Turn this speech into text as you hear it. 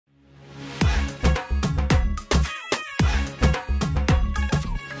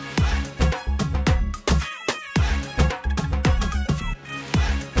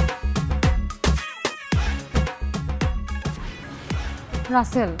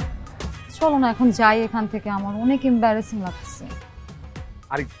রাসেল চলো না এখন যাই এখান থেকে, আমার অনেক এম্বারেসিং লাগছে।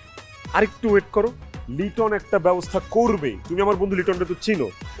 আরেকটু ওয়েট করো, লিটন একটা ব্যবস্থা করবে। তুমি আমার বন্ধু লিটনটা তো চিনো,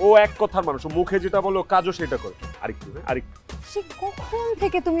 ও এক কথার মানুষ, মুখে যেটা বলো কাজও সেটা করে। আরেকটু আরেকটু। সে কখন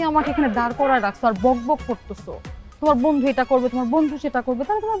থেকে তুমি আমাকে এখানে দাঁড় করায় রাখছো আর বক বক করতেছো? তোমার বন্ধু এটা করবে, তোমার বন্ধু সেটা করবে,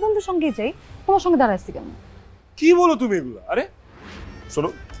 তাহলে তোমার বন্ধুর সঙ্গেই যাই। তোমার সঙ্গে দাঁড়াইছি কেন? কি বলো তুমি এগুলো? আরে শোনো,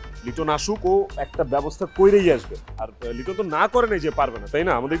 লিটন আসুক, ও একটা ব্যবস্থা করেই আসবে। আর লিটন তো না করে নাই যে পারবে না, তাই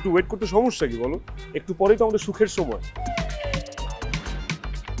না? আমাদের একটু ওয়েট করতে সমস্যা কি বলো? একটু পরেই তো আমাদের সুখের সময়।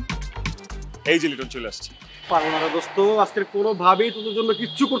 এই যে লিটন চলে আসছে। পারবো না দোস্ত, আজকের কোনোভাবেই তোদের জন্য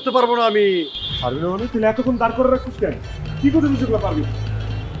কিচ্ছু করতে পারবো না আমি। পারবি না মানে? তুই এতক্ষণ দাঁড় করে রাখছিস কেন? কি করতে সেগুলো পারবি?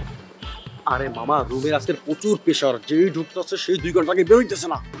 আরে মামা, রুমের আজকের প্রচুর প্রেশার, যেই ঢুকতেছে সেই 2 ঘন্টা আগে বেরোইতেছে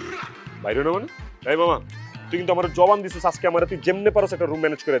না। বাইরে না মানে? এই মামা, তুই কিন্তু আমার জবান দিছিস আজকে আমার তুই যেমনে পারস একটা রুম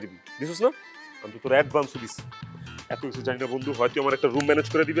ম্যানেজ করে দিবি, দিছিস না? আমি তো তোর অ্যাডভান্সও দিছি। এত কিছু জানি না বন্ধু, হয়তো আমার একটা রুম ম্যানেজ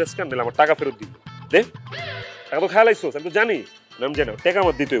করে দিবি আজকে, নাহলে আমার টাকা ফেরত দিবি। দে টাকা তো খেয়াল আইসোস, আমি তো জানি। আমি জানি টাকা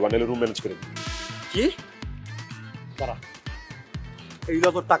আমার দিতে হইবা, নাহলে রুম ম্যানেজ করে দিবি। কি করা? এইটা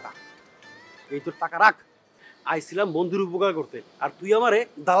তোর টাকা, এই তোর টাকা রাখ। আইছিলাম বন্ধুর উপকার করতে, আর তুই আমারে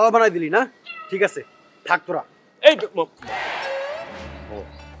দালাল বানাই দিলি না? ঠিক আছে, থাক তোরা। এই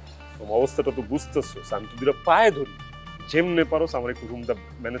অবস্থাটা তো বুঝতেছিস, আমি তো দুটো পায়ে ধরি, যেমনে পারোস আমার একটু রুমটা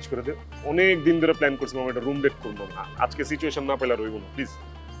ম্যানেজ করে দে। অনেক দিন ধরে প্ল্যান করছিলাম একটা রুম ডেট করবো, আজকে সিচুয়েশন না পেলে রইব না, প্লিজ।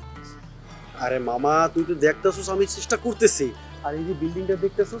 আরে মামা, তুই তো দেখতেছিস আমি চেষ্টা করতেছি। আর এই যে বিল্ডিংটা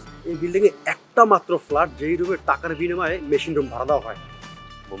দেখতেছিস, এই বিল্ডিং এ একটা মাত্র ফ্ল্যাট, যেই রুমে টাকার বিনিময়ে মেশিন রুম ভাড়া দেওয়া হয়।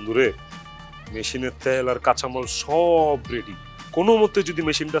 বন্ধুরে, মেশিনের তেল আর কাঁচামাল সব রেডি, কোনো মতে যদি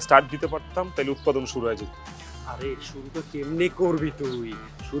মেশিনটা স্টার্ট দিতে পারতাম তাহলে উৎপাদন শুরু হয়ে যেত। আরে শুরু তো কেমনে করবি তুই?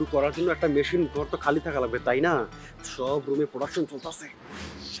 শুরু করার জন্য একটা মেশিন ঘর তো খালি থাকা লাগবে, তাই না? সব রুমে প্রোডাকশন চলতেছে।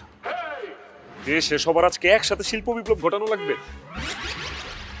 দেশে সবার আজকে একসাথে শিল্প বিপ্লব ঘটানো লাগবে।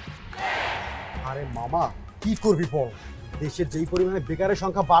 আরে মামা, কি করবি বল? দেশের যেই পরিমাণে বেকারের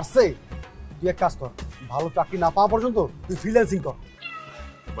সংখ্যা বাড়ছে, তুই এক কাজ কর, ভালো চাকরি না পাওয়া পর্যন্ত তুই ফ্রিল্যান্সিং কর।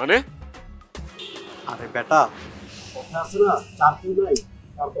 মানে? আরে বেটা, কথা আছে না, চাকরি নাই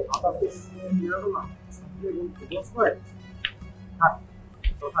তারপর হাত আছে, না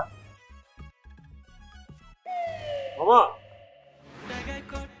মামা,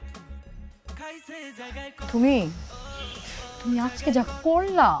 তুমি তুমি আজকে যা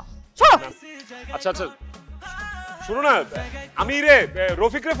করলা। আচ্ছা আচ্ছা শোনো না, আমি রে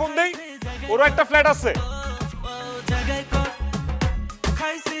রফিক রে ফোন দেই, ওরও একটা ফ্ল্যাট আছে।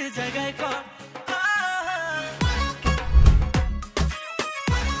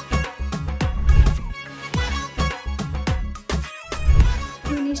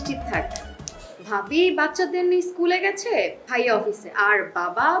 নিশ্চিত থাক, ভাবি বাচ্চাদের নিয়ে স্কুলে গেছে, ভাইয়া অফিসে, আর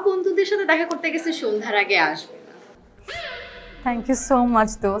বাবা বন্ধুদের সাথে দেখা করতে গেছে, সন্ধ্যার আগে আসবে না। থ্যাংক ইউ সো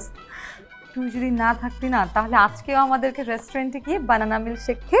মাচ দোস্ত। তুই যদি না থাকতি না, তাহলে আজকেও আমাদেরকে রেস্টুরেন্টে গিয়ে বানানা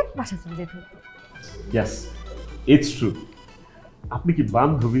মিল্কশেক খেয়ে বাসা চলে যেতে হতো। Yes, it's true. আপনি কি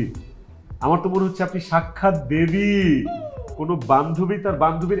বান্ধবী? আমার তো মনে হচ্ছে আপনি সাক্ষাৎ দেবী। কোনো বান্ধবী তার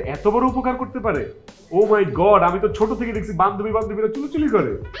বান্ধবীর এত বড় উপকার করতে পারে? ও মাই গড, আমি তো ছোট থেকে দেখছি বান্ধবীরা চুলোচুলি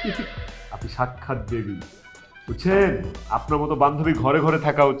করে। আপনি সাক্ষাৎ দেবী, বুঝছেন? আপনার মতো বান্ধবী ঘরে ঘরে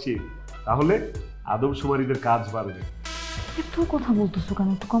থাকা উচিত, তাহলে আদমশুমারিদের কাজ বাড়বে। এত কথা বলতেছো কেন?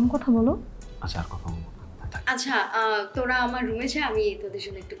 একটু কম কথা বলো। আচ্ছা, আর কথা বলবো। আচ্ছা, তোরা আমার রুমে যা, আমি তোদের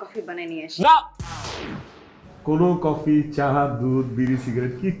জন্য একটু কফি বানিয়ে নিয়ে আসি। না, কোনো কফি, চা, দুধ, বিড়ি,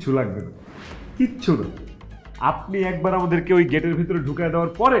 সিগারেট কিচ্ছু লাগবে না, কিচ্ছু না। আপনি একবার আমাদেরকে ওই গেটের ভিতরে ঢুকায়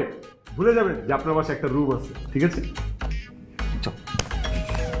দেওয়ার পরে ভুলে যাবেন যে আপনার বাসায় একটা রুম আছে, ঠিক আছে?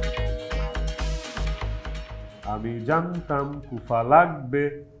 আমি জানতাম কুফা লাগবে।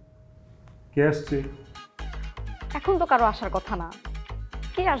 কে আসছে? এখন তো কারো আসার কথা না,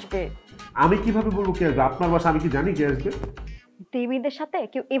 কে আসবে? আমি কিভাবে বলবো কে আসবে? আপনার বাসা, আমি কি জানি কে আসবে? দেবীদের সাথে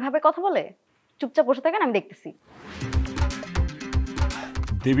কেউ এভাবে কথা বলে? চুপচাপ বসে থাকেন, আমি দেখতেছি।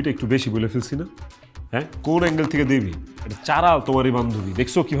 দেবীটা একটু বেশি বলে ফেলছি না? হ্যাঁ, কোন অ্যাঙ্গেল থেকে দেবী? এটা চারা তোমারই বান্ধবী,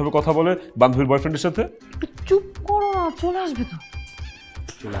 দেখছো কিভাবে কথা বলে বান্ধবীর বয়ফ্রেন্ডের সাথে? চুপ করো না, চলে আসবে তো।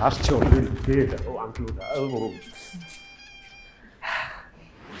 চলে আসছে অলরেডি। ও আঙ্কেল,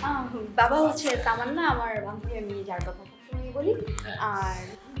 বাবা হচ্ছে তামান্না, আমার বান্ধবী, আমি যার কথা সবসময় বলি। আর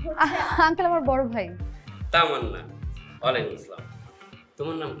আঙ্কেল আমার বড় ভাই। তামান্না, ওয়ালাইকুম আসসালাম।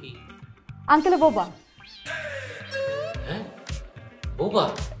 তোমার নাম কি? আঙ্কেল বোবা। হ্যাঁ, বোবা?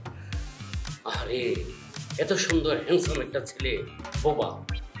 আরে এত সুন্দর হ্যান্ডসাম একটা ছেলে বোবা,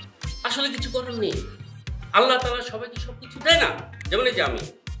 আসলে কিছু করার নেই। আল্লাহ তাআলা সবাইকে সবকিছু দেয় না, যেমন এই যে আমি।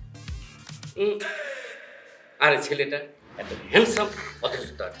 আরে ছেলেটা এত হ্যান্ডসাম, অথচ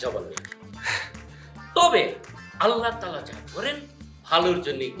তার জবান নেই। তবে আল্লাহ তাআলা যা করেন ভালোর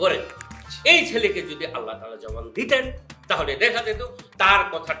জন্যই করেন। এই ছেলেকে যদি আল্লাহ তাআলা জবান দিতেন তাহলে দেখা যেত তার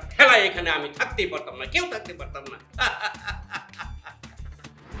কথা ঠেলায় এখানে আমি থাকতেই পারতাম না, কেউ থাকতে পারতাম না।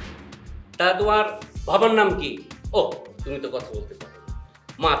 তা তোমার বাবার নাম কি? ও তুমি তো কথা বলতে পারো।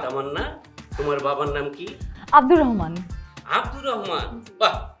 মা তামান্না, তোমার বাবার নাম কি? আব্দুর রহমান। আব্দুর রহমান,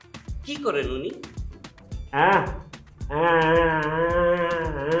 বাহ, কি করেন উনি?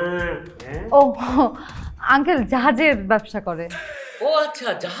 ও আঙ্কেল জাহাজের ব্যবসা করে। ও আচ্ছা,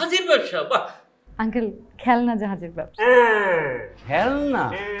 জাহাজের ব্যবসা, বাহ। আঙ্কেল খেলনা জাহাজের ব্যবসা। খেলনা?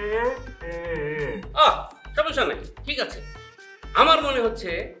 সমস্যা নেই, ঠিক আছে। আমার মনে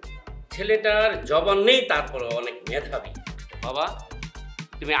হচ্ছে ছেলেটার জবান নেই, তারপরে অনেক মেধাবী। বাবা,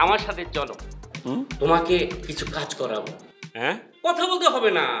 তুমি আমার সাথে চলো, তোমাকে কিছু কাজ করাবো। হ্যাঁ, কথা বলতে হবে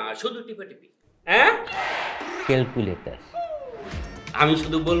না, শুধু টিপে। হ্যাঁ, ক্যালকুলেটর। আমি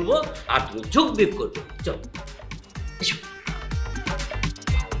শুধু বলবো আর তুমি যোগ বিয়োগ করবে। চলো এসো।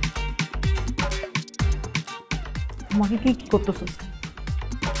 আমাকে কি করতেছো?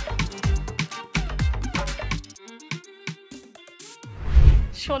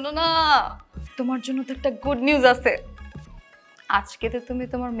 শোনো না, তোমার জন্য তো একটা গুড নিউজ আছে। আজকে তো তুমি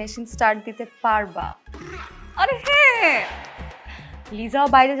তোমার মেশিন স্টার্ট দিতে পারবা। আরে হ্যাঁ, লিজাও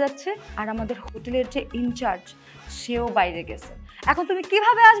বাইরে যাচ্ছে আর আমাদের হোটেলের যে ইনচার্জ সেও বাইরে গেছে। এখন তুমি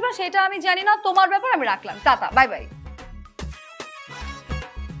কিভাবে আসবে সেটা আমি জানি না, তোমার ব্যাপার, আমি রাখলাম। Tata, bye bye.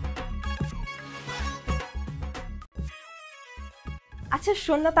 আচ্ছা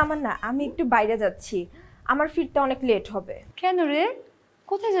শোন না তামান্না, আমি একটু বাইরে যাচ্ছি, আমার ফিরতে অনেক লেট হবে। কেন রে,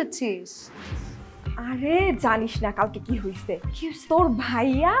 কোথায় যাচ্ছিস? আরে জানিস না কালকে কি হয়েছে? তোর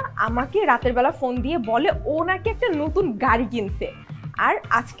ভাইয়া আমাকে রাতের বেলা ফোন দিয়ে বলে ও নাকি একটা নতুন গাড়ি কিনছে আর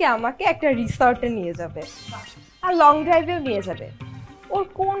আজকে আমাকে একটা রিসর্টে নিয়ে যাবে আর লং ড্রাইভেও নিয়ে যাবে। ওর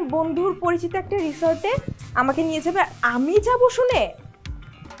কোন বন্ধুর পরিচিত একটা রিসর্টে আমাকে নিয়ে যাবে আর আমি যাব শুনে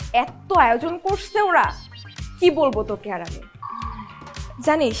এত আয়োজন করছে ওরা, কি বলবো তোকে। আর আমি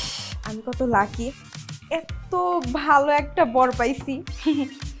জানিস আমি কত লাকি, এত ভালো একটা বর পাইছি।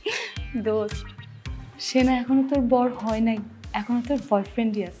 দোস্ত, সে না এখনো তোর বর হয় নাই, এখনো তোর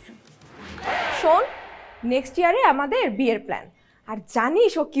বয়ফ্রেন্ডই আছে। শোন, নেক্সট ইয়ারে আমাদের বিয়ের প্ল্যান। আর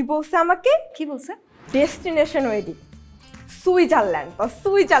জানিস ও কি বলছে আমাকে? কি বলছে? Destination wedding, Switzerland. তো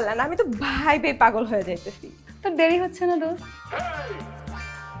সুইজারল্যান্ড, আমি তো ভাইবে পাগল হয়ে যাইতেছি। তোর দেরি হচ্ছে না দোস্ত?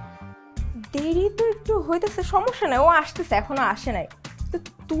 দেরি তো একটু হইতেছে, সমস্যা নাই, ও আসতেছে, এখনো আসে নাই। তো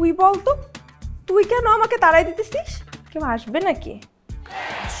তুই বল তো, তুই কেন আমাকে তাড়াই দিতেছিস? কেউ আসবে নাকি?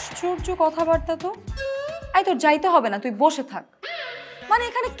 আশ্চর্য কথাবার্তা তো। আই তোর যাইতে হবে না, তুই বসে থাক। মানে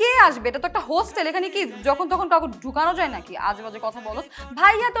এখানে কে আসবে? এটা তো একটা হোস্টেল, এখানে কি যখন তখন কাউকে ঢুকানো যায় নাকি? আজে বাজে কথা বলস।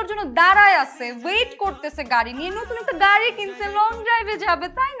 ভাইয়া তোর জন্য দাঁড়ায় আছে, ওয়েট করতেছে গাড়ি নিয়ে, নতুন একটা গাড়ি কিনছে, লং ড্রাইভে যাবে,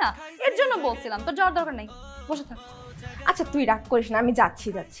 তাই না? এর জন্য বলছিলাম, তোর যাওয়ার দরকার নাই, বসে থাক। আচ্ছা তুই রাগ করিস না, আমি যাচ্ছি।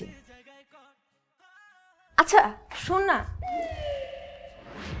 আচ্ছা শোন না,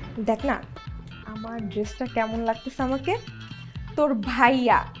 দেখ না আমার ড্রেসটা কেমন লাগতেছে আমাকে। তোর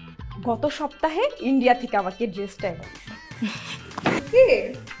ভাইয়া গত সপ্তাহে ইন্ডিয়া থেকে আমাকে ড্রেসটা এনে দিয়েছে। কি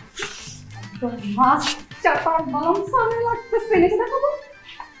তোর মাছ চাপার বাউন্স আমি লাগতেছে, নিচে দেখো তো।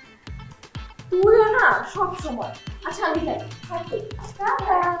 তুইও না সব সময়। আচ্ছা আমি যাই।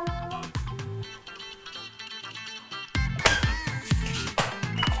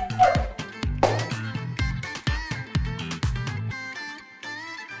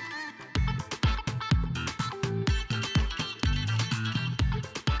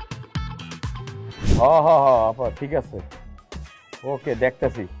 আপা ঠিক আছে, ওকে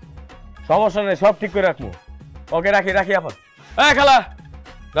দেখতেছি, সমস্যা নেই, সব ঠিক করে রাখবো। ওকে রাখি আপা। এই খালা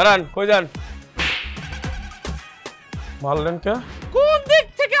দাঁড়ান, কই যান? মারলেন কে? কোন দিক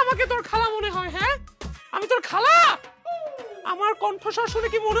থেকে আমাকে তোর খালা মনে হয়? হ্যাঁ, আমি তোর খালা? আমার কণ্ঠস্বর শুনে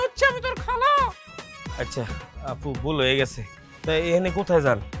কি মনে হচ্ছে আমি তোর খালা? আচ্ছা আপু, ভুল হয়ে গেছে। তা এখানে কোথায়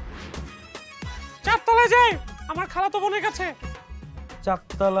যান? চারতলায় যাই, আমার খালাতো বোনের কাছে।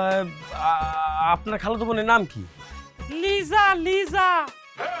 চারতলায়? আপনার খালাতো বোনের নাম কি? লিজা।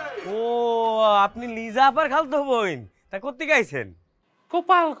 ও, আপনি লিজা আপার খালাতো বোন? তা কোত্থেকে আইছেন?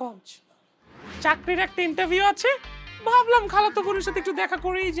 গোপালগঞ্জ, চাকরির একটা ইন্টারভিউ আছে, ভাবলাম খালাতো বোনের সাথে একটু দেখা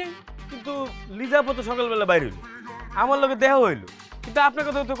করেই যাই। কিন্তু লিজা আপা তো সকালবেলা বাইরে হইল, আমার লগে দেখা হইল, কিন্তু আপনার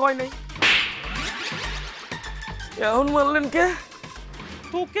কথা তো কয় নাই। এখন মারলেন কে?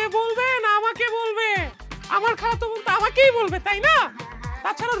 তোকে বলবে না আমাকে বলবে? আমার খালাতো বোন তো আমাকেই বলবে, তাই না?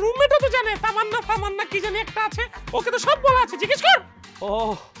 তাছাড়া রুমমেটও তো জানে, তামান্না কি জানি একটা আছে, ওকে তো সব বলা আছে, জিজ্ঞেস কর। ও,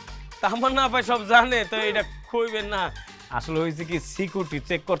 তামান্না আপা সব জানে তো এটা কইবেন না। আসলে হয়েছে কি, সিকিউরিটি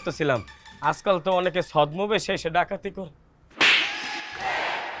চেক করতেছিলাম, আজকাল তো অনেকে ছদ্মবেশ এসে ডাকাতি করে।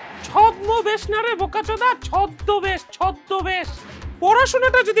 ছদ্মবেশ না রে বোকাচোদা, ছদ্মবেশ।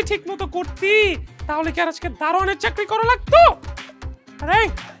 পড়াশোনাটা যদি ঠিক মতো করতি তাহলে কি আর আজকে দারোয়ানের চাকরি করা লাগতো? আরে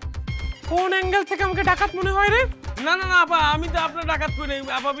কোন অ্যাঙ্গেল থেকে আমাকে ডাকাত মনে হয় রে? না না না আপা, আমি তো আপনার ডাকাত করি নাই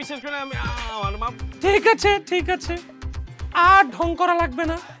আপা, বিশেষ করে আমি আমার মাপ। ঠিক আছে ঠিক আছে, আর ঢং করা লাগবে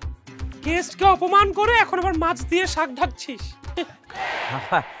না। গেস্টকে অপমান করে এখন আবার মাছ দিয়ে শাক ঢাকছিস।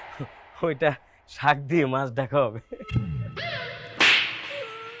 আপা ওইটা শাক দিয়ে মাছ ঢাকা হবে।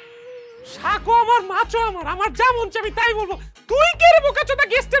 শাকও আমার, মাছও আমার, আমার যা মন চাই আমি তাই বলবো। তুই কে রে বোকাচোদা,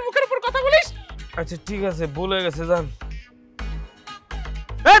 গেস্টের মুখের উপর কথা বলিস? আচ্ছা ঠিক আছে, ভুলে গেছে যান।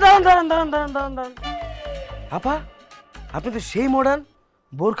 এই দাঁড়ান দাঁড়ান দাঁড়ান দাঁড়ান দাঁড়ান দাঁড়ান। আপা আপনি তো সেই মডার্ন,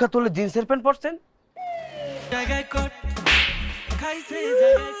 বোরখা তোলে জিন্সের প্যান্ট পরছেন।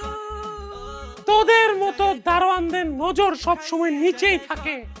 তোদের মতো দারোয়ানদের নজর সব সময় নিচেই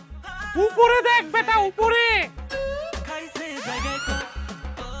থাকে, উপরে দেখ বেটা, উপরে।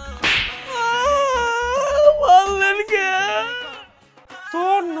 বললেন কে?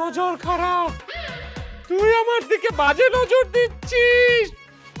 তোর নজর খারাপ, তুই আমার দিকে বাজে নজর দিচ্ছিস।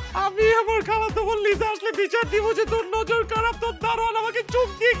 আমি আমার খালাতো বোন লিজা আসলে বিচার দিব যে তোর নজর খারাপ, তোর দারোয়ান আমাকে চোখ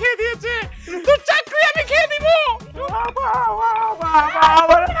দিয়ে খেয়ে দিয়েছে, তোর চাকরি আমি খেয়ে দিব।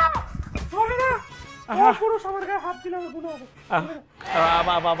 পুরুষ আমার গায়ে হাত দিলে আমার গুনাহ হবে।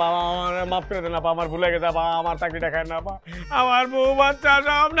 মাফ করে দেন আপা, আমার ভুলে গেছে আপা, আমার চাকরিটা খায় না আপা, আমার বউ বাচ্চা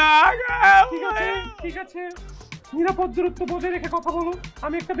সব না। ঠিক আছে ঠিক আছে, নিরাপদ দূরত্ব বজায় রেখে কথা বলো।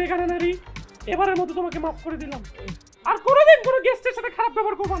 আমি একটা বেগানা নারী, এবারের মতো তোমাকে মাফ করে দিলাম। আর কোনোদিন কোনো গেস্টের সাথে খারাপ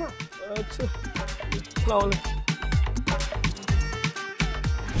ব্যবহার করবো না। আচ্ছা তাহলে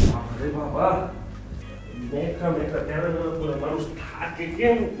আরে বাবা, মেঘা মেঘা তেরা করে মানুষ থাকে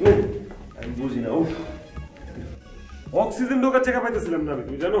কেমন আমি বুঝি না। অক্সিজেন ঢোকার জায়গা পাইতেছিলাম না আমি,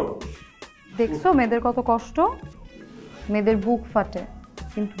 তুমি জানো? দেখছো মেয়েদের কত কষ্ট, মেয়েদের বুক ফাটে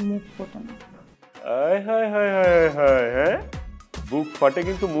কিন্তু মুখ ফোটে না। হায় হায় হায় হায় হায়, হ্যাঁ বুক ফাটে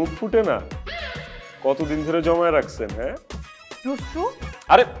কিন্তু মুখ ফুটে না। কতদিন ধরে জমায় রাখছেন? হ্যাঁ দুষ্টু।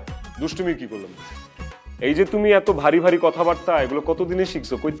 আরে দুষ্টুমি কি করলাম? এই যে তুমি এত ভারী ভারী কথাবার্তা, এগুলো কতদিনে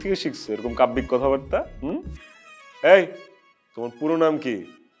শিখছো? কই থেকে শিখছো এরকম কাব্যিক কথাবার্তা? এই তোমার পুরো নাম কি?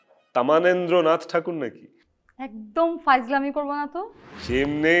 তামানেন্দ্রনাথ ঠাকুর নাকি? একদম ফাইজলামি করবো না তো।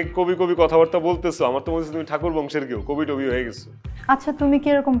 সেমনে কবি কবি কথাবার্তা বলতেছো, আমার তো মনে হচ্ছে তুমি ঠাকুর বংশের কেউ, কবি টবি হয়ে গেছো। আচ্ছা তুমি কি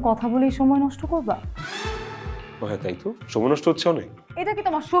এরকম কথা বলেই সময় নষ্ট করবা? হ্যাঁ তাই তো, সময় নষ্ট হচ্ছে অনেক। এটা কি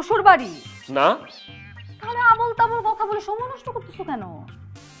তোমার শ্বশুর বাড়ি? না তাহলে আবল তাবল কথা বলে সময় নষ্ট করতেছো কেন?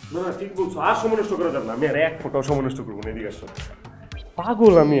 না না ঠিক বলছো, আর সময় নষ্ট করা যাবে না। আমি আর এক ফোঁটাও সময় নষ্ট করবো না, এদিকে আসো।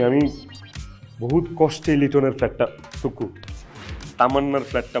 পাগল আমি বহুত কষ্টে লিটনের ফ্ল্যাটটা টুকু তামান্নার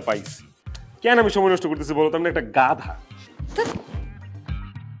ফ্ল্যাটটা পাইছি। কেন আমি সময় নষ্ট করতেছি বলো তো? আমি একটা গাধা।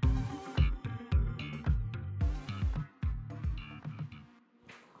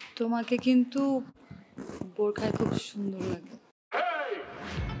 তোমাকে কিন্তু বোরখায় খুব সুন্দর লাগে।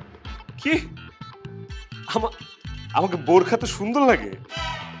 কি? আমাকে বোরখাতে সুন্দর লাগে?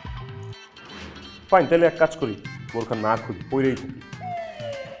 ফাইন, তাহলে এক কাজ করি, বোরখা না খুলি, পইরেই থাকি।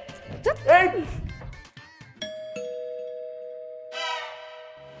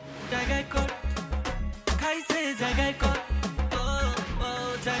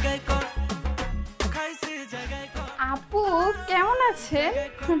 আপু কেমন আছে?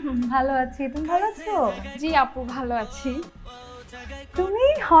 ভালো আছি, তুমি ভালো আছো? জি আপু ভালো আছি। তুমি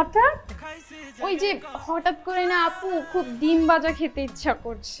হঠাৎ? ওই যে হঠাৎ করে না আপু, খুব ডিম ভাজা খেতে ইচ্ছা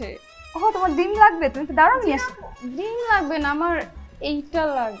করছে। ও তোমার ডিম লাগবে? তুমি তো দাঁড়াও নিয়ে আসো। ডিম লাগবে না, আমার এইটা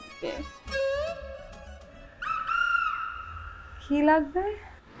লাগবে। কি লাগবে?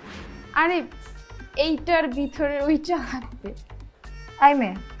 আরে এইটার ভিতরে ওইটা লাগবে। আই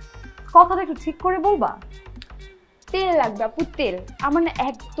মেয়ে, কথাটা একটু ঠিক করে বলবা। তেল লাগবে আপু, তেল। আমার না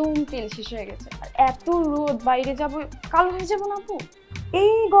একদম তেল শেষ হয়ে গেছে, আর এত রোদ, বাইরে যাব কালো হয়ে যাবো না আপু।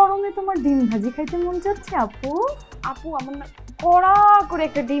 এই গরমে তোমার ডিম ভাজি খাইতে মন যাচ্ছে আপু? আপু আমার না কড়া করে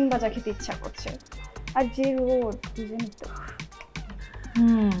একটা ডিম ভাজা খেতে ইচ্ছা করছে, আর যে রোদ বুঝেন তো।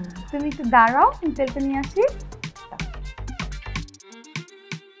 তুমি একটু দাঁড়াও, তেলটা নিয়ে আসি।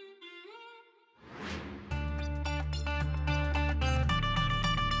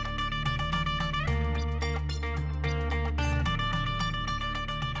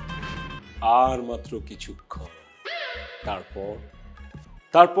 আর মাত্র কিছুক্ষণ,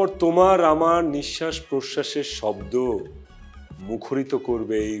 তারপর তোমার আমার নিঃশ্বাস প্রশ্বাসের শব্দ মুখরিত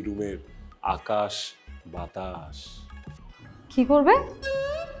করবে এই রুমের আকাশ বাতাস। কি করবে?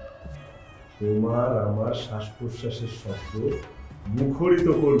 তোমার আমার শ্বাস প্রশ্বাসের শব্দ মুখরিত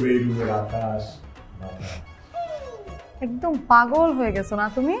করবে এই রুমের আকাশ বাতাস। একদম পাগল হয়ে গেছো না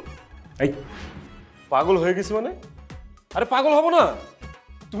তুমি? এই পাগল হয়ে গেছি মানে? আরে পাগল হব না?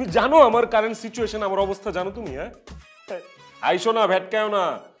 তুমি জানো আমার কারেন্ট সিচুয়েশন, আমার অবস্থা জানো তুমি? হ্যাঁ আইসো না, ভেটকায়ও না।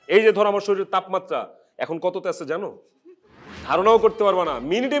 এই যে ধর আমার শরীরের তাপমাত্রা এখন কততে আছে জানো? ধারণাও করতে পারবা না,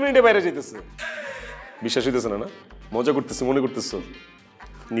 মিনিটে মিনিটে বাইরে যেতেছে। বিশ্বাস হইতেছে না? না মজা করতেছি মনে করতেছো?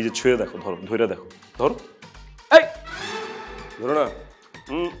 নিজে ছুঁয়ে দেখো, ধরো, ধরে দেখো, ধরো, এই ধরো না,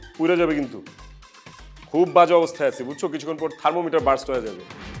 পুড়ে যাবে কিন্তু। খুব বাজে অবস্থায় আছে বুঝছো, কিছুক্ষণ পর থার্মোমিটার বার্স্ট হয়ে যাবে।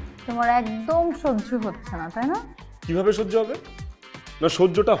 তোমার একদম সহ্য হচ্ছে না তাই না? কিভাবে সহ্য হবে? না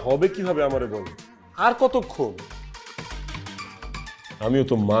সহ্যটা হবে কিভাবে আমারে বল, আর কতক্ষণ? আমিও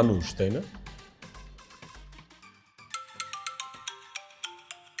তো মানুষ তাই না?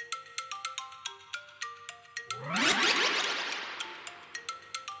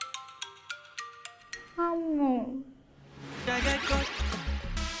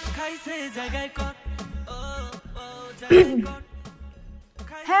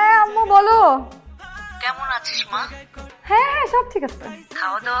 হ্যাঁ আম্মু বলো। কেমন আছিস মা? হ্যাঁ হ্যাঁ সব ঠিক আছে।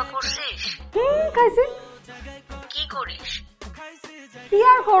 খাওয়া দাওয়া করছিস? খাইছি। কি করিস? কি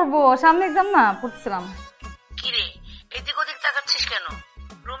আর করবো, সামনে এক্সাম না, পড়ছিলাম। কি রে এদিক ওদিক তাকাচ্ছিস কেন?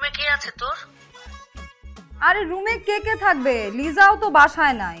 রুমে কে আছে তোর? আরে রুমে কে কে থাকবে, লিজাও তো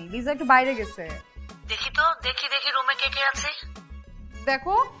বাসায় নাই, লিজা একটু বাইরে গেছে। দেখি তো, দেখি দেখি রুমে কে কে আছে।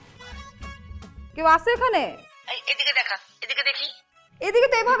 দেখো কেউ আছে এখানে? এদিকে দেখা, এদিকে দেখি। এদিকে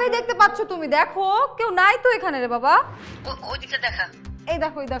তো এভাবেই দেখতে পাচ্ছ তুমি, দেখো কেউ নাই তো এখানে রে বাবা। ওইদিকে দেখা। এই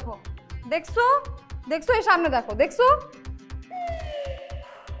দেখো, এই দেখো, দেখছো দেখছো, এই সামনে দেখো, দেখছো?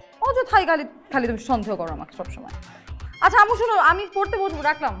 ও যে থাই খালি খালি তুমি সন্দেহ করো আমাকে সবসময়। আচ্ছা আম্মু শোনো, আমি পড়তে বসবো,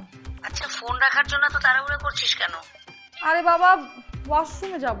 রাখলাম। আচ্ছা ফোন রাখার জন্য তো তাড়াহুড়ো করছিস কেন? আরে বাবা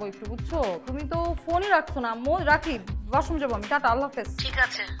ওয়াশরুমে যাবো একটু, বুঝছো? তুমি তো ফোনই রাখছো না আম্মু, রাখি, ওয়াশরুমে যাবো আমি, টাটা, আল্লাহ হাফেজ। ঠিক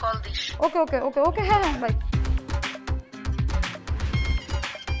আছে কল দিস। ওকে ওকে ওকে ওকে, হ্যাঁ হ্যাঁ বাই।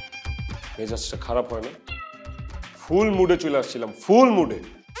 মেজাজটা খারাপ হয় না? ফুল মুডে চলে আসছিলাম, ফুল মুডে।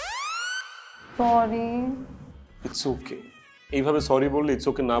 সরি। It's okay. এইভাবে সরি বললে ইটস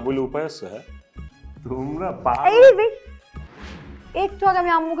ওকে না বলে উপায় আছে? হ্যাঁ তোমরা একটু আগে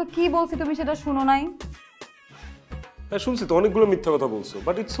আমি আম্মুকে কি বলছি তুমি সেটা শুনো নাই? হ্যাঁ শুনছি তো, অনেকগুলো মিথ্যা কথা বলছো,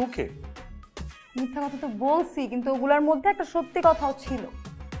 বাট ইটস ওকে। মিথ্যা কথা তো বলছি, কিন্তু ওগুলোর মধ্যে একটা সত্যি কথাও ছিল।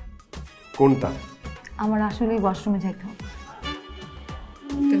 কোনটা? আমার আসলে ওয়াশরুমে যাইতে হবে।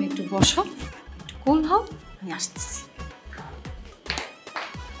 তুমি একটু বসো, কুল হও, আমি আসতেছি।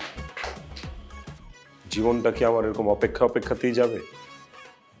 জীবনটা কি আমার এরকম অপেক্ষা অপেক্ষাতেই যাবে?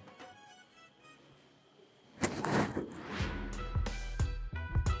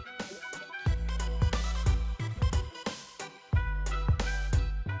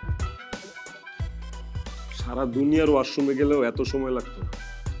 সারা দুনিয়ার ওয়াশরুমে গেলেও এত সময় লাগতো না।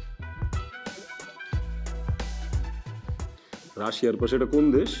 রাশিয়ার পাশে এটা কোন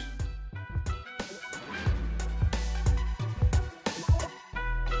দেশ?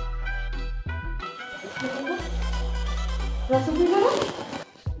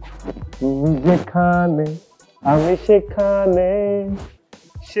 যেখানে আমি সেখানে,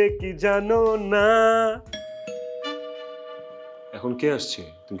 সে কি জানো না। এখন কে আসছে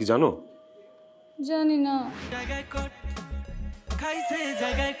তুমি কি জানো? জানি না।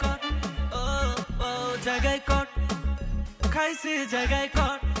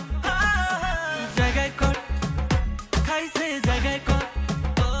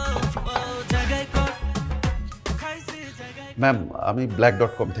 ম্যাম আমি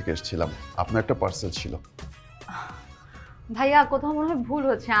black.com থেকে এসেছিলাম, আপনার একটা পার্সেল ছিল। ভাইয়া কোথাও মনে হয় ভুল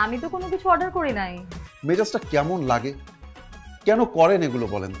হচ্ছে, আমি তো কোনো কিছু অর্ডার করি নাই। মেজাজটা কেমন লাগে, কেন করেন এগুলো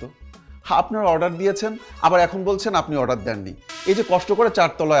বলেন তো? আপনার অর্ডার দিয়েছেন, আবার এখন বলছেন আপনি অর্ডার দেননি। এই যে কষ্ট করে 4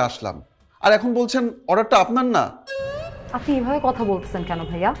 তলায় আসলাম, আর এখন বলছেন অর্ডারটা আপনার না। আপনি এভাবে কথা বলতেছেন কেন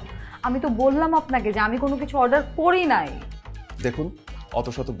ভাইয়া? আমি তো বললাম আপনাকে যে আমি কোনো কিছু অর্ডার করি নাই। দেখুন অত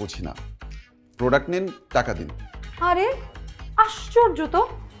শত বুঝি না, প্রোডাক্ট নিন, টাকা দিন। আরে আশ্চর্য তো,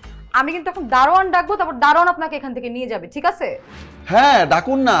 আমি কিন্তু এখন দারোয়ান ডাকবো, তারপর দারোয়ান আপনাকে এখান থেকে নিয়ে যাবে, ঠিক আছে? হ্যাঁ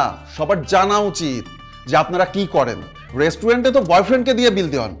ডাকুন না, সবার জানা উচিত যে আপনারা কি করেন। রেস্টুরেন্টে তো বয়ফ্রেন্ডকে দিয়ে বিল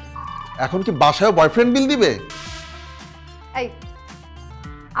দেওয়ান, এখন কি বাসায় বয়ফ্রেন্ড বিল দিবে? এই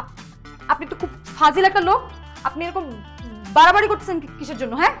আপনি তো খুব ফাজিল একটা লোক, আপনি এরকম বাড়াবাড়ি করতেছেন কিসের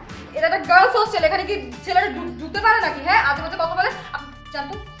জন্য? হ্যাঁ এটা একটা গার্লস হোস্টেল, এখানে কি ছেলেরা ঢুকতে পারে নাকি? হ্যাঁ আজে বাজে কথা বলে, জান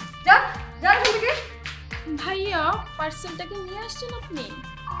তো, যা যা এখান থেকে। ভাইয়া পার্সেলটাকে নিয়ে আসছেন আপনি?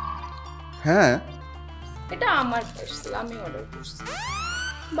 হ্যাঁ এটা আমার পার্সেল, আমি অর্ডার করছি।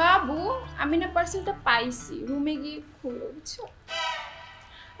 বাবু আমি না পার্সেলটা পাইছি, রুমে গিয়ে খুলো, বুঝছো?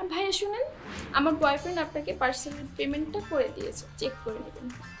 আর ভাইয়া শুনেন, আমার বয়ফ্রেন্ড আপনাকে পার্সেলের পেমেন্টটা করে দিয়েছে, চেক করে নেবেন।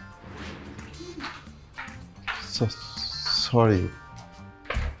 সরি।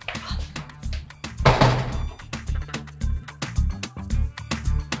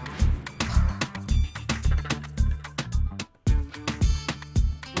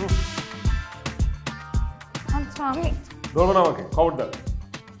 আমি ধরবো না আমাকে, খবরদার।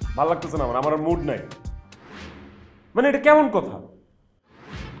 ভালো লাগতেছে না আমার মুড নাই। মানে এটা কেমন কথা?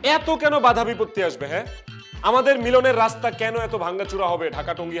 এত কেন বাধা বিপত্তি আসবে? হ্যাঁ, আমাদের মিলনের রাস্তা কেন এত ভাঙ্গাচুরা হবে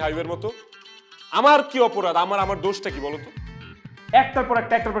ঢাকা টঙ্গী হাইওয়ের মতো? আমার কি অপরাধ? আমার দোষটা কি বলতো? একটার পর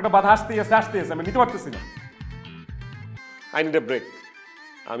একটা বাধা আসতেই আছে, আমি নিতে পারতেছি না। I need a break.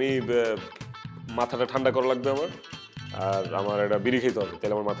 আমি মাথাটা ঠান্ডা করা লাগবে আমার, আর আমার একটা বিড়ি খেতে হবে,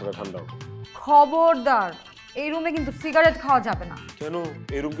 তাহলে আমার মাথাটা ঠান্ডা হবে। খবরদার, এই রুমে কিন্তু সিগারেট খাওয়া যাবে না। কেন?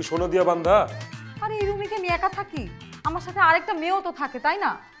 এই রুম কি সোনা দিয়া বান্ধা? আরে এই রুমে কি আমি একা থাকি? আমার সাথে আরেকটা মেয়েও তো থাকে, তাই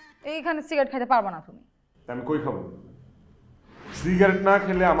না? এইখানে সিগারেট খেতে পারবে না তুমি। আমি কই খাবো? সিগারেট না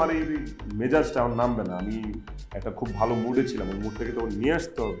খেলে আমার এই মেজাজটা আমার নামবে না। আমি একটা খুব ভালো মুডে ছিলাম, ওই মুড থেকে তো নিয়ে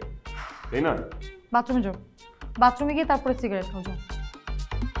আসতে হবে, তাই না? বাথরুমে যাও, বাথরুমে গিয়ে তারপরে সিগারেট খাও, যাও।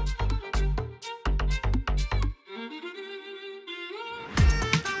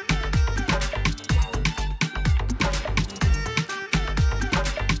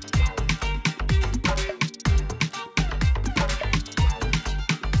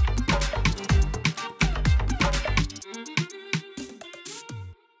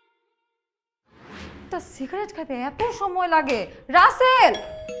 সিগারেট খেতে এত সময় লাগে? রাসেল,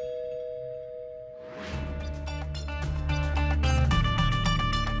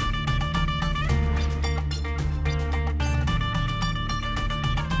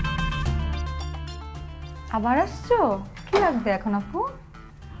 আবার আসছো? কি লাগবে এখন আপু?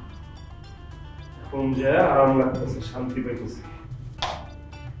 কোন যায় আরাম লাগতেছে, শান্তি পাইতেছি।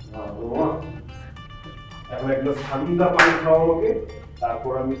 এখন এক গ্লাস ঠান্ডা পানি খাওয়া আমাকে,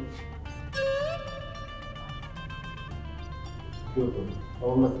 তারপর আমি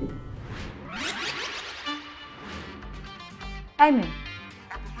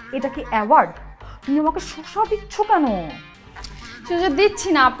এটা কি অ্যাওয়ার্ড? তুমি আমাকে শসা দিচ্ছ কেন? সোজা দিচ্ছি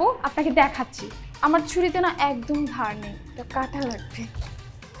না আপু, আপনাকে দেখাচ্ছি। আমার ছুরিতে না একদম ধার নেই, এটা কাটা লাগবে।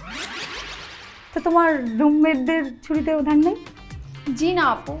 তো তোমার রুমমেটদের ছুরিতেও ধার নেই? জি না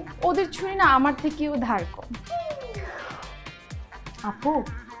আপু, ওদের ছুরি না আমার থেকেও ধার কম। আপু,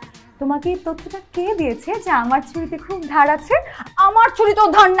 তোমাকে এই তথ্যটা কে দিয়েছে যে আমার ছুরিতে খুব ধার আছে? আমার ছুরিতেও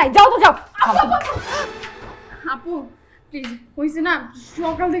ধার নাই, যাও তো যাও। আপু প্লিজ, হইছে না,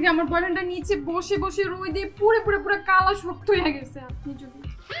 সকাল থেকে আমার বয়ফ্রেন্ডটা নিচে বসে বসে রোদে পুরো পুরো পুরো কালা শক্ত হয়ে গেছে। আপনি যদি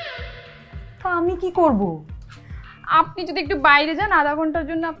আমি কি করব? আপনি যদি একটু বাইরে যান আধা ঘন্টার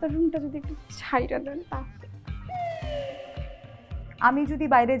জন্য, আপনার রুমটা যদি একটু ছাইড়া দেন তাহলে। আমি যদি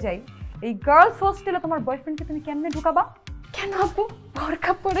বাইরে যাই, এই গার্লস হোস্টেলে তোমার বয়ফ্রেন্ডকে তুমি কেমনে ঢুকাবা? কেন আপু,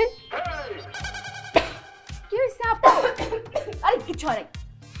 বোরকা পরে? কি হইছে আপু? আরে কিছু নাই।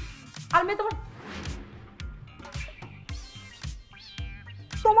 আর মেয়ে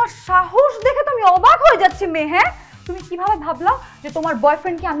তোমার সাহস দেখে তো আমি অবাক হয়ে যাচ্ছি মেয়ে। হ্যাঁ, তুমি কিভাবে ভাবলা যে তোমার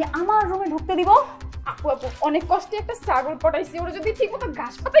বয়ফ্রেন্ডকে আমি আমার রুমে ঢুকতে দিব? আপু আপু অনেক কষ্টে একটা ছাগল পটাইছি, ওরা যদি ঠিক মতো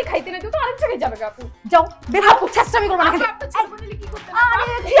ঘাস পাতাই খাইতে না দিত তো আরেক জায়গায় যাবে আপু। যাও বের হও, চেষ্টা আমি করব না। আপনি ছাগল নিলে কি করতে?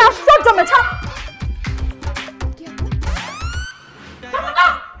 আরে কি আশ্চর্য মেয়ে, ছাড়।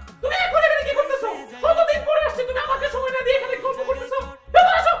 তুমি এখন এখানে কি করতেছো? কতদিন পরে আসছে, তুমি আমাকে সময় না দিয়ে এখানে গল্প করতেছো?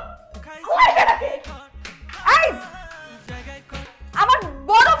 ভেতরে আসো। এই আমার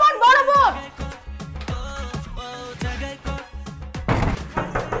বড় বোন, বড় বোন।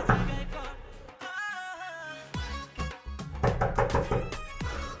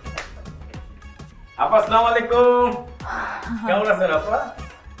 আপা আসসালামু আলাইকুম। কেমন আছেন আপা?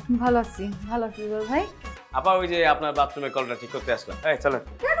 ভালো আছি, ভালো আছি ভাই। আপা ওই যে আপনার বাথরুমের কলটা ঠিক করতে আসলাম। এই চলেন।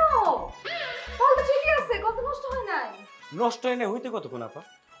 কেন? কল তো ঠিকই আছে, কত নষ্ট হয় নাই। নষ্ট হয় না হইতে কতক্ষণ আপা?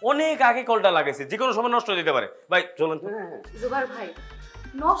 অনেক আগে কলটা লাগাইছে, যে কোনো সময় নষ্ট হয়ে যেতে পারে। ভাই চলেন তো। জুবাইর ভাই,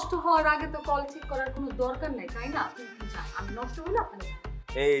 নষ্ট হওয়ার আগে তো কল ঠিক করার কোনো দরকার নাই, তাই না? আমি নষ্ট হইলে আপনাকে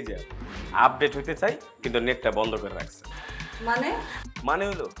এই যে আপডেট হইতে চাই কিন্তু নেটটা বন্ধ করে রাখছে। মানে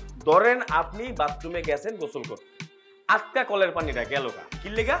হলো ধরেন আপনি বাথরুমে গেছেন গোসল করতে, আটকা কলের পানিটা গেল কি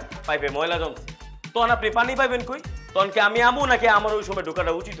লেগা? পাইপে ময়লা জমছে। তখন আপনি পানি পাইবেন কই? তখন কি আমি আমু নাকি আমার ওই সময়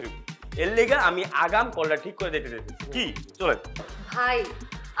ঢোকাটা উচিত হইব? এর লেগা আমি আগাম কলটা ঠিক করে দিতে চাইছি। কি চলেন ভাই,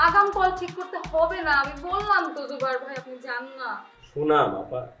 আগাম কল ঠিক করতে হবে না, আমি বললাম তো জুবাইর ভাই, আপনি জান না। সুনাম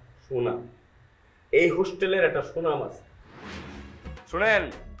আপা, সুনাম। এই হোস্টেলের একটা সুনাম আছে। শুনেন,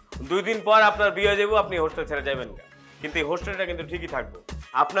 2 দিন পর আপনার বিয়ে হয়ে যাবো, আপনি হোস্টেল ছেড়ে যাবেন না, কিন্তু এই হোস্টেলটা কিন্তু ঠিকই থাকবো।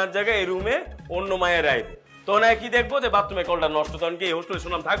 আপনার জায়গায় এই রুমে অন্য মায়ের আইবে, তো না কি দেখবো যে বাথরুমে কলটা নষ্ট, তখন কি এই হোস্টেলের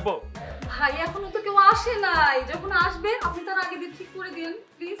সুনাম থাকবো? ভাই এখনো তো কেউ আসে নাই, যখন আসবে আপনি তার আগে দিয়ে ঠিক করে দিন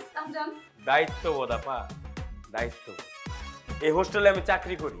প্লিজ। জান দায়িত্ববোধ আপা, দায়িত্ব। এই হোস্টেলে আমি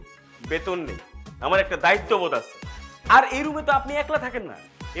চাকরি করি, বেতন নেই, আমার একটা দায়িত্ববোধ আছে। আর এই রুমে তো আপনি একলা থাকেন না,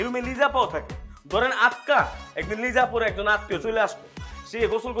 এই রুমে লিজাপাও থাকে। ধরেন আজকা একদিন লিজাপুর একজন আত্মীয় চলে আসলো, সে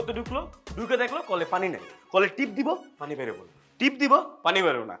গোসল করতে ঢুকলো, ঢুকে দেখলো কলে পানি নাই। কলে টিপ দিব, পানি বের হলো, টিপ দিব, পানি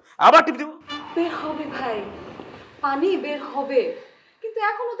বের হলো না, আবার টিপ দিব, বের হবে ভাই, পানি বের হবে, কিন্তু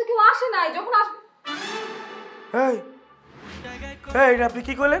এখনো তো কেউ আসে নাই। যখন আসবে এই এটা আপনি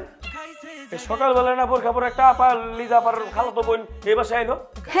কি করলেন? সকালবেলা না বোরখা পরে একটা আপা লিজা আপার খালাতো বোন এই বাসায় আইলো।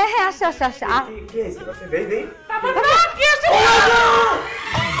 হ্যাঁ হ্যাঁ আসে আসে আসে কি হয়েছে দেই দেই কি আসে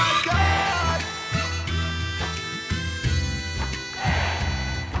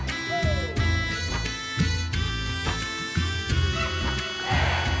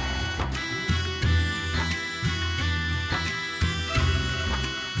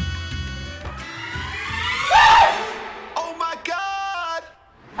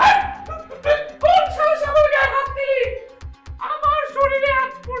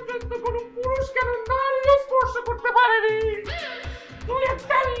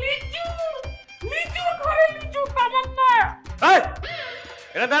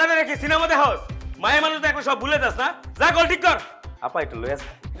সিনেমা দেখাস? মায়ের মানুষ দেখলে সব ভুলে যাস না? যা কল ঠিক কর। আপা একটু লয়ে আস।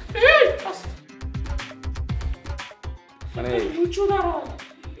 মানে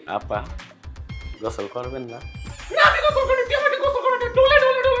আপা গোসল করবেন না? না আমি গোসল করি, তুই আমাকে গোসল করতে ডলে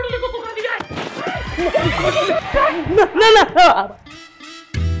ডলে ডলে ডলে গোসল করে দিয়ে আয়। না না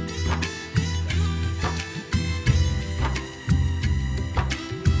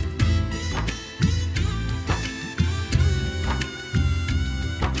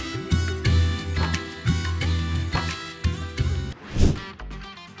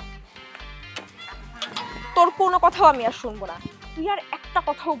তোর কোনো কথাও আমি আর শুনবো না, তুই আর একটা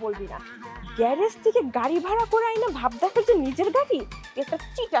কথাও বলবি না। গ্যারেজ থেকে গাড়ি ভাড়া করে আইনা ভাব দেখার যে নিজের গাড়ি, একটা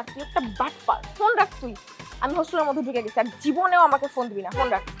চিটার, তুই একটা বাটপার। ফোন রাখ তুই, আমি হোস্টেলের মধ্যে ঢুকে গেছি, আর জীবনেও আমাকে ফোন দিবি না। ফোন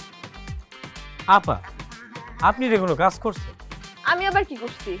রাখ। আপা আপনি যে কোনো কাজ করছেন? আমি আবার কি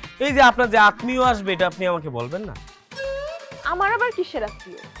করছি? এই যে আপনার যে আত্মীয় আসবে এটা আপনি আমাকে বলবেন না? আমার আবার কিসের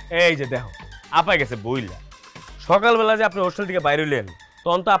আত্মীয়? এই যে দেখো আপা গেছে বইলা, সকালবেলা যে আপনি হোস্টেল থেকে বাইরে হইলেন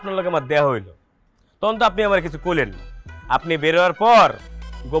তখন তো আপনার লোক আমার দেয়া হইলো, তখন তো আপনি আমার কিছু কইলেন না। আপনি বেরোয়ার পর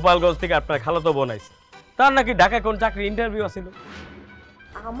গোপালগঞ্জ থেকে আপনার খালাতো বোন আইছে, তার নাকি ঢাকায় কোন চাকরি ইন্টারভিউ আছিল।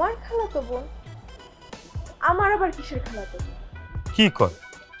 আমার খালাতো বোন? আমার আবার কিসের খালাতো বোন? কি কর,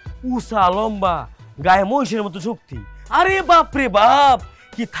 উষা লম্বা, গায়ে মহিষের মতো শক্তি, আরে বাপ রে বাপ,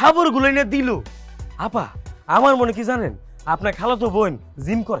 কি থাবর গুলো দিল। আপা আমার মনে কি জানেন, আপনার খালাতো বোন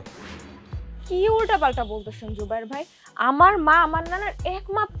জিম করে। কি উল্টা পাল্টা বলতেছেন জুবাইর ভাই? আমার মা আমার নানার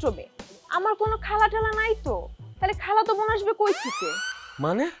একমাত্র মেয়ে, আমার কোনো খালা টালা নাই তো, তাহলে খালাতো বোন আসবে কই থেকে?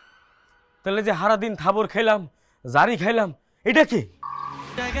 মানে তাহলে যে হারা দিন থাবর খাইলাম, জারি খাইলাম, এটা কি?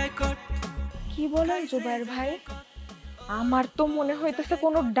 কি বলেন জুবাইর ভাই? আমার তো মনে হইতেছে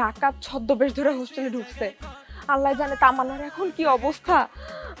কোনো ডাকাত ছদ্মবেশ ধরে হোস্টেলে ঢুকছে। আল্লাহ জানে তামান্নার এখন কি অবস্থা।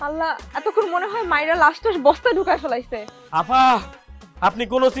 আল্লাহ, এতক্ষণ মনে হয় মাইরা লাস্ট বস্তা ঢুকায় ফেলাইছে। আপা আপনি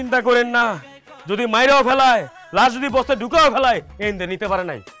কোনো চিন্তা করেন না, যদি মাইরাও ফেলায়, লাশ যদি বস্তা ঢুকাও ফেলায়, এনতে নিতে পারে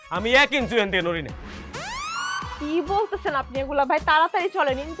নাই, আমি 1 ইঞ্চি এনতে নড়ি না। কি বলতেছেন আপনি এগুলা ভাই? তাড়াতাড়ি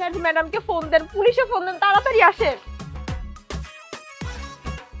চলেন, ইনচার্জ ম্যাডামকে ফোন দেন, পুলিশে ফোন দেন, তাড়াতাড়ি আসেন।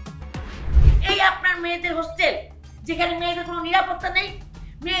 এই আপনার মেয়েদের হোস্টেল, যেখানে মেয়েদের কোনো নিরাপত্তা নেই,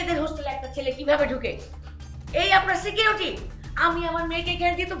 মেয়েদের হোস্টেলে একটা ছেলে কিভাবে ঢুকে? এই আপনার সিকিউরিটি? আমি আমার মেয়েকে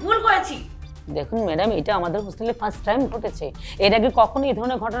এখানে দিয়ে তো ভুল করেছি। দেখুন ম্যাডাম, এটা আমাদের হোস্টেলে ফার্স্ট টাইম ঘটেছে, এর আগে কখনো এই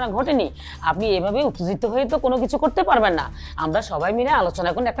ধরনের ঘটনা ঘটেনি। আপনি এভাবে উত্তেজিত হয়ে তো কোনো কিছু করতে পারবেন না। আমরা সবাই মিলে আলোচনা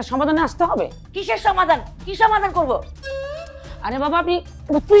করে একটা সমাধানে আসতে হবে। কিসের সমাধান? কি সমাধান করব? আরে বাবা, আপনি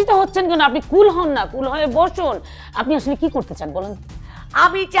উত্তেজিত হচ্ছেন কেন? আপনি কুল হন না, কুল হয়ে বসুন। আপনি আসলে কি করতে চান বলেন?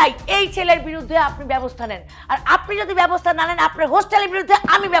 আমি চাই এই ছেলের বিরুদ্ধে আপনি ব্যবস্থা নেন, আর আপনি যদি ব্যবস্থা না নেন, আপনার হোস্টেলের বিরুদ্ধে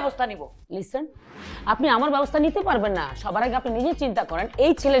আমি ব্যবস্থা নিব। লিসেন, আপনি আমার ব্যবস্থা নিতে পারবেন না। সবার আগে আপনি নিজে চিন্তা করেন,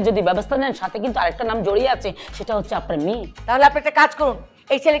 এই ছেলের যদি ব্যবস্থা নেন, সাথে কিন্তু আরেকটা নাম জড়িয়ে আছে, সেটা হচ্ছে আপনার মেয়ে। তাহলে আপনি একটা কাজ করুন,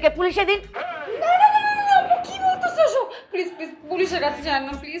 এই ছেলেকে পুলিশে দিন। কি বলতেছো এসব? প্লিজ প্লিজ পুলিশের কাছে যান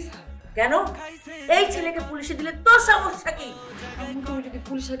না প্লিজ। কেন? এই ছেলেকে পুলিশে দিলে তোর সমস্যা কি? তুমি যদি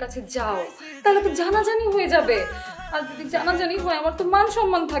পুলিশের কাছে যাও তাহলে তো জানাজানি হয়ে যাবে, আর যদি জানাজানি হয় আমার তো মান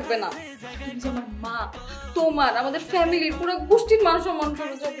সম্মান থাকবে না। তুমি যে আমার মা, তোমার, আমাদের ফ্যামিলির পুরো গোষ্ঠীর মান সম্মান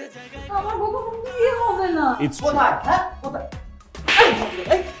চলে যাবে, আমার কখনো বিয়ে হবে না। কোথায়? হ্যাঁ কোথায়?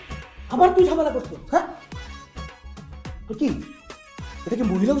 আবার তুই ঝামেলা করছিস? হ্যাঁ তো কি, এটা কি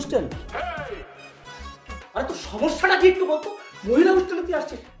মহিলা হোস্টেল? আরে তোর সমস্যাটা কি একটু বলতো? মহিলা হোস্টেলে তুই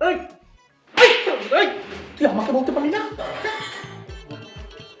আসছিস? তুই আমাকে বলতে পারলি না?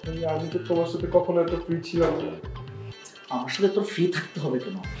 আমি তো তোমার সাথে কখনো এত ফ্রি ছিলাম না। আমার সাথে তোর ফ্রি থাকতে হবে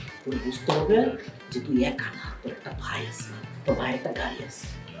কেন? তোর বুঝতে হবে যে তুই একা না, তোর একটা ভাই আছে, তোর ভাইয়ের একটা গাড়ি আছে।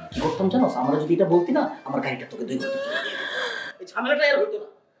 কি করতাম জানোস? আমরা যদি এটা বলতি না, আমার গাড়িটা তোকে 2 ঘন্টা চলে দিয়ে দিত। এই ঝামেলাটা আর হইতো না।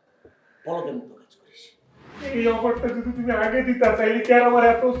 বলদের মতো কাজ করিস। এই অফারটা যদি তুমি আগে দিতা তাইলে কি আর আমার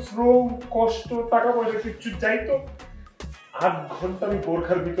এত শ্রম কষ্ট টাকা পয়সা কিচ্ছু যাইতো? 8 ঘন্টা আমি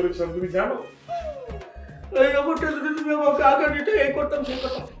বোরখার ভিতরে ছিলাম, তুমি জানো? এই অফারটা যদি তুমি আমাকে আগে দিতে এই করতাম সেই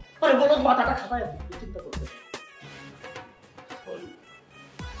করতাম। আরে বলো মাথাটা খাটায় চিন্তা করতে।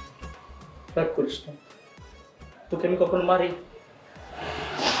 রাগ করিস না, তোকে আমি কখন মারি?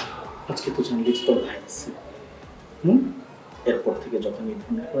 আজকে তো জানলি তোর ভাই আছে, এরপর থেকে যখন এই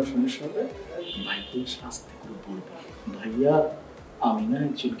ধরনের কোনো সমস্যা হবে ভাইকে শাস্তি করে বলবি, ভাইয়া আমি না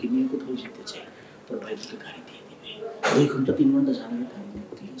একজনকে নিয়ে কোথাও যেতে চাই, তোর ভাই তোকে গাড়ি দিয়ে দিবে, 2 ঘন্টা 3 ঘন্টা ঝামেলা থাকবে,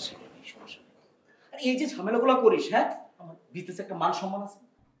 তুই এসে করবি, সমস্যা নেই। আর এই যে ঝামেলাগুলো করিস, হ্যাঁ আমার বিজনেসে একটা মান সম্মান আছে।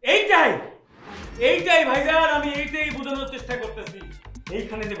 এইটাই ভাইজান, আমি এইটাই বোঝানোর চেষ্টা করতেছি।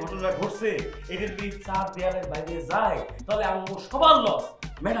 এইখানে যে ঘটনাটা ঘটছে এটা যদি 4 দেয়ালের বাইরে যায় তাহলে আমার সবার লস।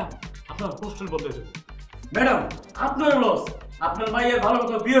 ম্যাডাম আপনার হোস্টেল বন্ধ হয়ে যাবে, ম্যাডাম আপনার লস, আপনার মায়ের ভালো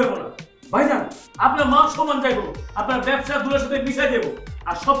মতো বিয়ে হইব না, ভাইজান আপনার মান সম্মান যাইব, আপনার ব্যবসা দূরের সাথে মিশাই দেব,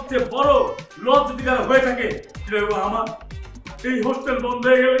 আর সবচেয়ে বড় লস যদি কারো হয়ে থাকে সেটা আমার। এই হোস্টেল বন্ধ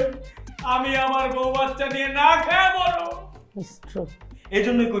হয়ে গেলে আমি আমার বউ বাচ্চা নিয়ে না খেয়ে মরো। এই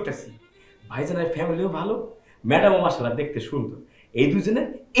জন্যই কইতাছি ভাইজানের ফ্যামিলিও ভালো, ম্যাডাম আমার সাথে দেখতে সুন্দর, এই দুজনে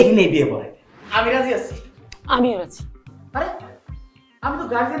এখানেই বিয়ে পড়াই। আমি রাজি আছি। আমিও রাজি। আরে আমি তো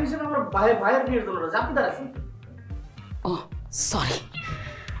গার্জিয়ান হিসেবে আমার ভাইয়ের বিয়ের জন্য রাজি, আপনি দাঁড়াচ্ছেন। ও সরি।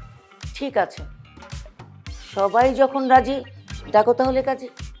 ঠিক আছে, সবাই যখন রাজি ডাকো তাহলে কাজে।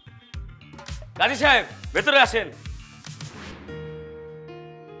 কাজী সাহেব ভেতরে আসেন।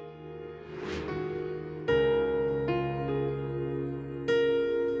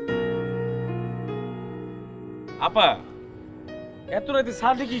 আপা এত রাতে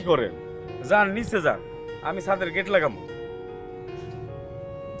ছাদে কি করেন? যান নিচে যান, আমি ছাদের গেট লাগাবো।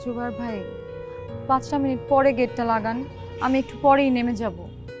 জুবার ভাই 5টা মিনিট পরে গেটটা লাগান, আমি একটু পরেই নেমে যাব।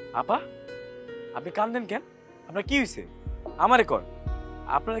 আপা আপনি কান্দেন কেন? আপনার কি হয়েছে? আমারে কর।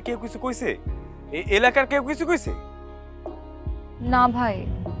 আপনারা কেউ কিছু কইছে? এই এলাকার কেউ কিছু কইছে? না ভাই,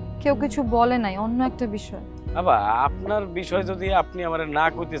 কেউ কিছু বলে নাই, অন্য একটা বিষয়। আপা আপনার বিষয় যদি আপনি আমারে না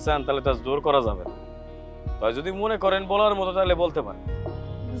কইতে চান তাহলে তো জোর করা যাবে না, তাই যদি মনে করেন বলার মতো তাহলে বলতে পারেন।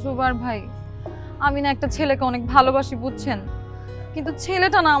 জুবার ভাই আমি না একটা ছেলেকে অনেক ভালোবাসি বুঝছেন, কিন্তু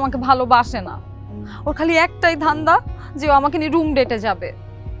ছেলেটা না আমাকে ভালোবাসে না, ওর খালি একটাই ধান্দা যে ও আমাকে নিয়ে রুম ডেটে যাবে,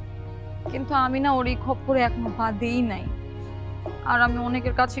 কিন্তু আমি না ওর এই খপ্পরে এখনো পা দেই নাই। আর আমি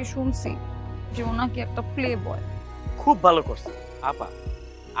অনেকের কাছেই শুনছি যে ও নাকি একটা প্লে বয়। খুব ভালো করছে আপা,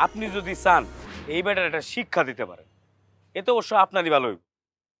 আপনি যদি চান এই ব্যাটার একটা শিক্ষা দিতে পারেন, এ তো অবশ্য আপনারই ভালো হইব।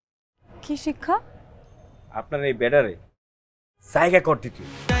 কি শিক্ষা? আপনার এই ব্যাটারে জায়গা কর দিতে।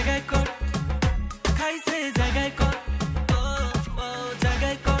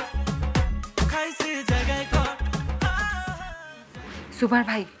 সুপার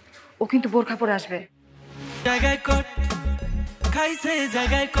ভাই ও কিন্তু বোরখা পরে আসবে। জায়গায় কট খাইছে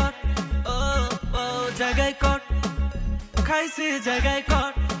জায়গায় কট, ও ও জায়গায় কট খাইছে জায়গায়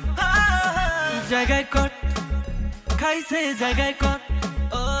কট, জায়গায় কট খাইছে জায়গায় কট,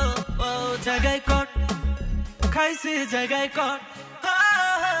 ও ও জায়গায় কট খাইছে জায়গায় কট।